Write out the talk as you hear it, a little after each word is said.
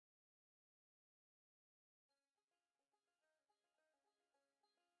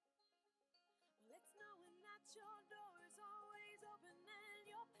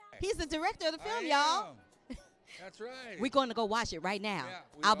He's the director of the film, y'all. That's right. We're going to go watch it right now.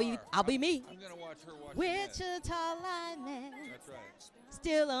 Yeah, I'll be me. I'm going to watch her watch Wichita Lineman. That's right.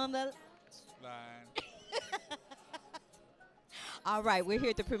 Still on the Line. All right, we're here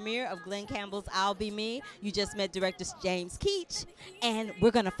at the premiere of Glenn Campbell's I'll Be Me. You just met director James Keach, and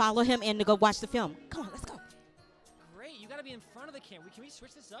we're going to follow him in to go watch the film. Come on, let's go. Great, you got to be in front of the camera. Can we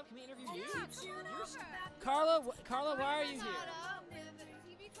switch this up? Can we interview you? Carla, why are you here?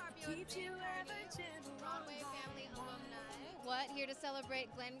 Broadway Family Alumni. What? Here to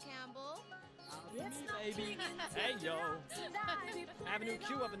celebrate Glenn Campbell? Baby. Hey, yo. Avenue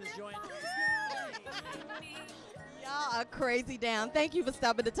Q up in this joint. Y'all are crazy down. Thank you for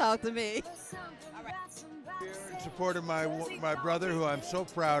stopping to talk to me. All right. Here in support of my brother, who I'm so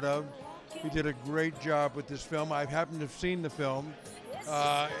proud of. He did a great job with this film. I happen to have seen the film,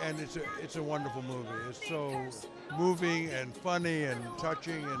 and it's a wonderful movie. It's so moving and funny and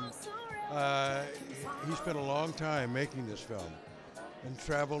touching, and he spent a long time making this film and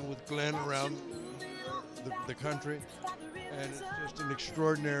traveled with Glenn around the country, and it's just an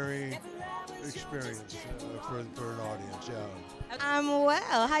extraordinary experience for an audience. Yeah. I'm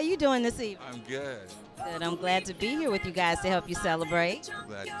well. How you doing this evening? I'm good. Good. I'm glad to be here with you guys to help you celebrate. I'm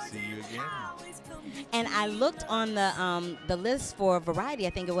glad to see you again. And I looked on the list for Variety, I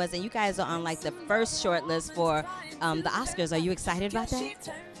think it was, and you guys are on like the first short list for the Oscars. Are you excited about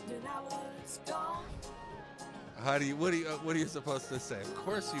that? What are you supposed to say? Of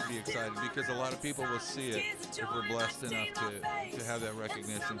course you'd be excited, because a lot of people will see it if we're blessed enough to have that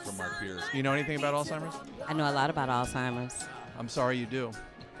recognition from our peers. You know anything about Alzheimer's? I know a lot about Alzheimer's. I'm sorry you do.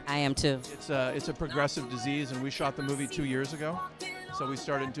 I am too. It's a progressive disease, and we shot the movie 2 years ago. So we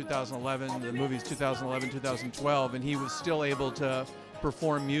started in 2011. The movie's 2011, 2012, and he was still able to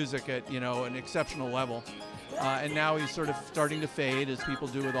perform music at an exceptional level. And now he's sort of starting to fade, as people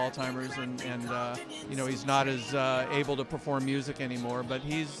do with Alzheimer's, and he's not as able to perform music anymore. But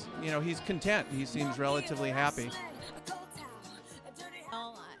he's content. He seems relatively happy.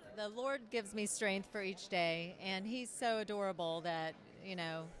 Well, the Lord gives me strength for each day, and he's so adorable that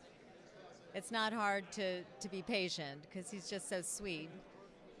it's not hard to be patient, because he's just so sweet.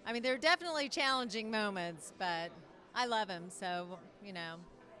 I mean, there are definitely challenging moments, but I love him, so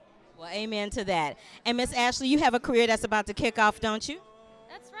Well, amen to that. And Miss Ashley, you have a career that's about to kick off, don't you?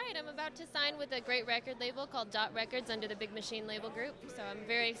 That's right. I'm about to sign with a great record label called Dot Records under the Big Machine label group. So I'm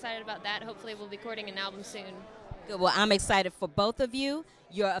very excited about that. Hopefully we'll be recording an album soon. Good. Well, I'm excited for both of you.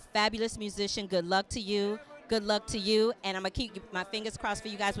 You're a fabulous musician. Good luck to you. Good luck to you. And I'm going to keep my fingers crossed for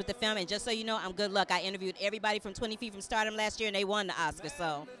you guys with the film. And just so you know, I'm good luck. I interviewed everybody from 20 Feet from Stardom last year, and they won the Oscar.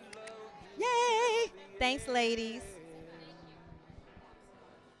 So, yay. Thanks, ladies.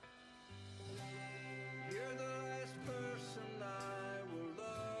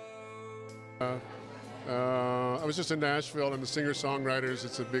 I was just in Nashville, and the singer-songwriters,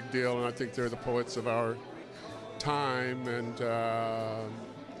 it's a big deal, and I think they're the poets of our time, and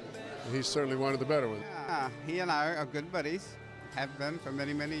he's certainly one of the better ones. Yeah, he and I are good buddies, have been for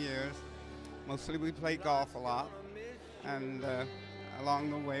many, many years. Mostly we play golf a lot, and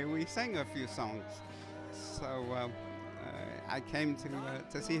along the way we sing a few songs. So I came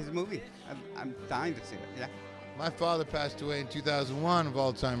to see his movie. I'm dying to see it, yeah. My father passed away in 2001 of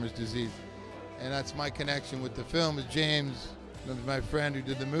Alzheimer's disease. And that's my connection with the film. Is James, my friend who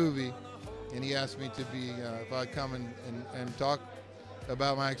did the movie, and he asked me to be, if I'd come and talk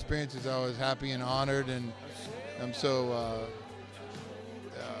about my experiences. I was happy and honored, and I'm so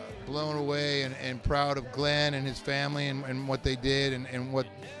blown away and proud of Glenn and his family and what they did, and what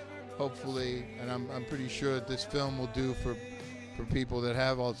hopefully, and I'm pretty sure that this film will do for people that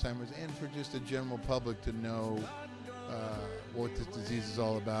have Alzheimer's, and for just the general public to know what this disease is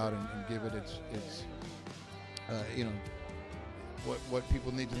all about, and give it its what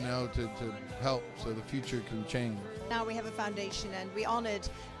people need to know to help so the future can change. Now we have a foundation, and we honored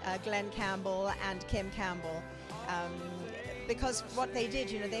Glenn Campbell and Kim Campbell because what they did,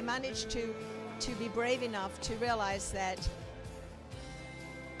 they managed to be brave enough to realize that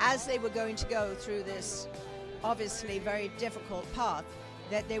as they were going to go through this obviously very difficult path,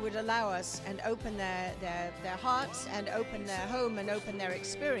 that they would allow us and open their hearts and open their home and open their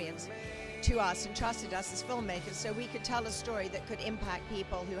experience to us, and trusted us as filmmakers so we could tell a story that could impact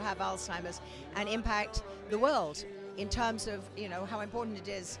people who have Alzheimer's and impact the world in terms of how important it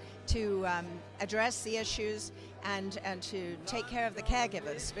is to address the issues and to take care of the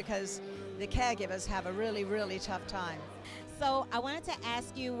caregivers, because the caregivers have a really, really tough time. So I wanted to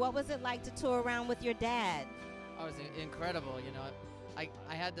ask you, what was it like to tour around with your dad? Oh, it was incredible,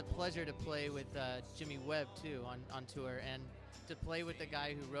 I had the pleasure to play with Jimmy Webb too on tour, and to play with the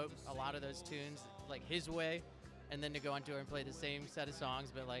guy who wrote a lot of those tunes like his way, and then to go on tour and play the same set of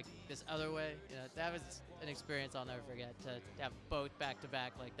songs but like this other way. You know, that was an experience I'll never forget, to have both back to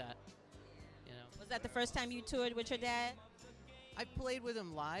back like that. You know. Was that the first time you toured with your dad? I played with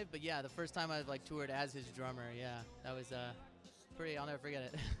him live, but yeah, the first time I like toured as his drummer, yeah, that was pretty. I'll never forget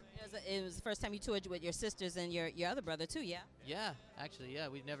it. It was the first time you toured with your sisters and your other brother too, yeah? Yeah, actually, yeah,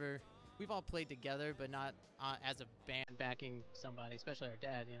 we've all played together, but not as a band backing somebody, especially our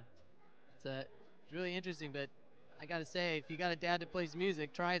dad. Yeah, it's really interesting. But I gotta say, if you got a dad that plays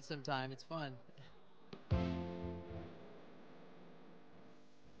music, try it sometime. It's fun.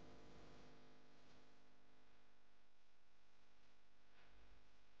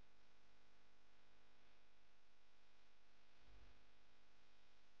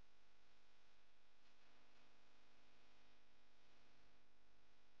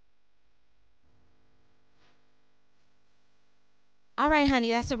 All right, honey,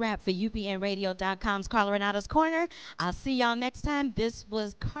 that's a wrap for UPNradio.com's Carla Renata's Corner. I'll see y'all next time. This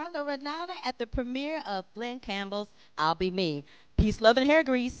was Carla Renata at the premiere of Glenn Campbell's I'll Be Me. Peace, love, and hair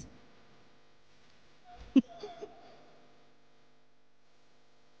grease.